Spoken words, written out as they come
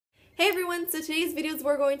Hey everyone, so today's videos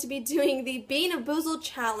we're going to be doing the Bean of Boozled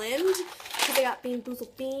challenge because I got Bean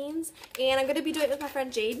Boozled beans, and I'm going to be doing it with my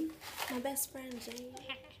friend Jade, my best friend Jade.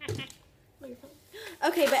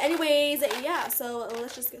 Okay, but anyways, yeah, so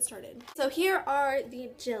let's just get started. So here are the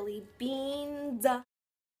jelly beans.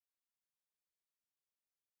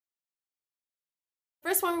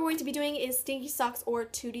 First one we're going to be doing is Stinky Socks or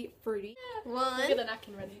Tutti Frutti. One. Look at the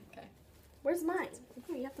napkin ready. Okay. Where's mine?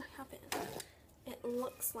 Oh, you have to have it. It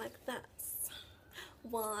looks like this.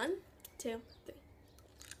 1, 2,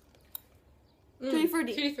 3. Tutti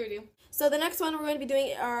Frutti. Tutti Frutti. So the next one we're going to be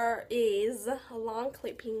doing is long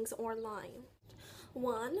clippings or line.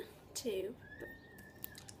 1, 2, 3.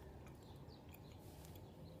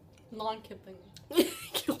 Long clipping.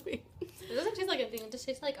 Clipping. It doesn't taste like anything. It just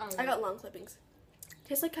tastes like I got long clippings.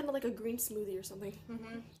 Tastes like kind of like a green smoothie or something.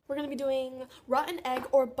 Mm-hmm. We're gonna be doing rotten egg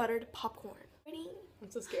or buttered popcorn. Ready? I'm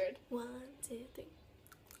so scared. 1, 2, 3.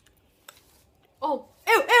 Oh.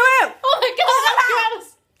 Ew! Ew! Ew! Oh my god! That's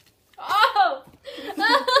gross. Oh.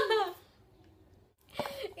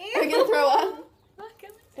 Are you gonna throw up? Look, it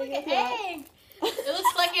looks like an egg. It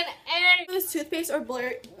looks like an egg. This toothpaste or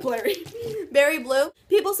berry blue.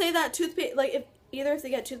 People say that toothpaste, like if they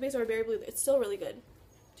get toothpaste or berry blue, it's still really good.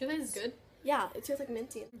 Toothpaste is good. Yeah, it tastes like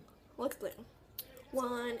minty. Looks blue.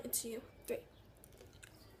 1, 2, 3.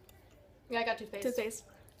 Yeah, I got toothpaste. Toothpaste.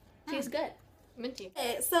 Tastes good. Minty.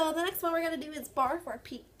 Okay, so the next one we're gonna do is barf or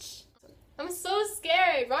peach. I'm so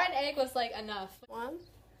scared. Rotten egg was like enough. 1.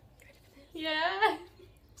 Yeah. I'm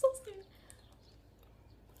so scared.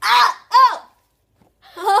 Ah! Oh!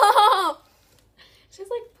 Oh! She's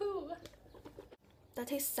like poo. That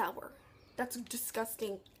tastes sour. That's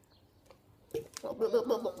disgusting.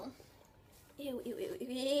 Ew, ew, ew, ew,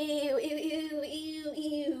 ew, ew, ew,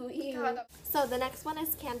 ew, ew. God. So the next one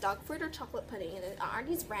is canned dog food or chocolate pudding. And aren't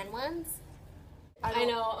these brand ones? I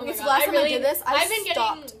know. Oh my because god. last time I did this, I've been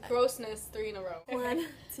stopped. getting grossness 3 in a row. 1,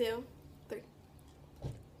 2, 3.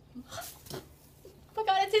 Oh my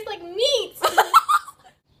god, it tastes like meat!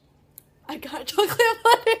 I got chocolate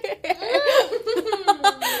butter.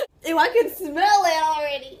 Ew, I can smell it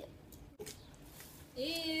already.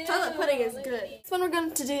 Ew. Chocolate pudding is good. This one we're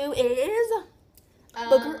going to do is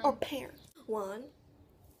booger or pear. 1,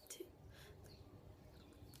 2.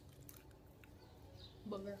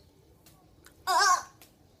 Booger.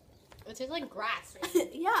 It tastes like grass.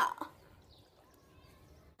 Yeah.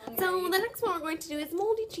 So the next one we're going to do is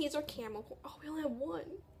moldy cheese or caramel. Oh, we only have one.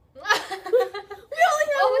 We only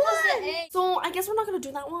have one. So I guess we're not going to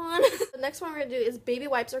do that one. The next one we're going to do is baby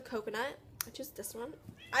wipes or coconut. I choose this one.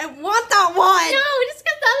 I want that one. No, just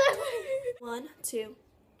get the other one. 1, 2.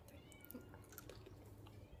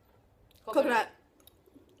 Coconut.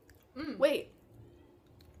 Wait.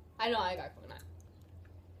 I know I got coconut.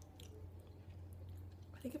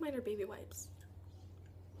 I think it might are baby wipes.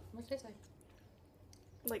 What does it say?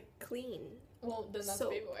 Like clean. Well, then that's So-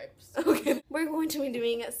 baby wipes. Okay. We're going to be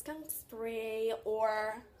doing a skunk spray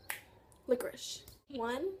or licorice.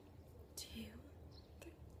 1, 2,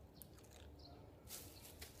 3.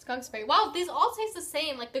 Skunk spray. Wow, these all taste the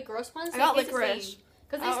same. Like the gross ones. I got taste licorice.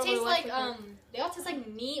 Because I these don't taste really like like licorice. they all taste like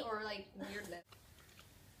meat or like weirdness.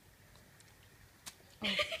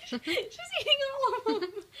 She's eating all of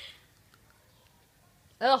them.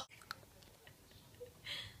 Ugh.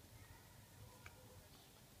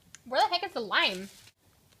 Where the heck is the lime?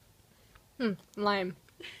 Lime.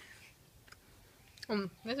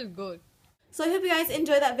 This is good. So I hope you guys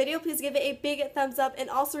enjoyed that video. Please give it a big thumbs up, and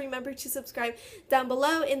also remember to subscribe down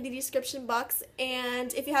below in the description box.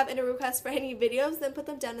 And if you have any requests for any videos, then put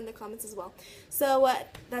them down in the comments as well. So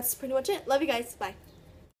that's pretty much it. Love you guys. Bye.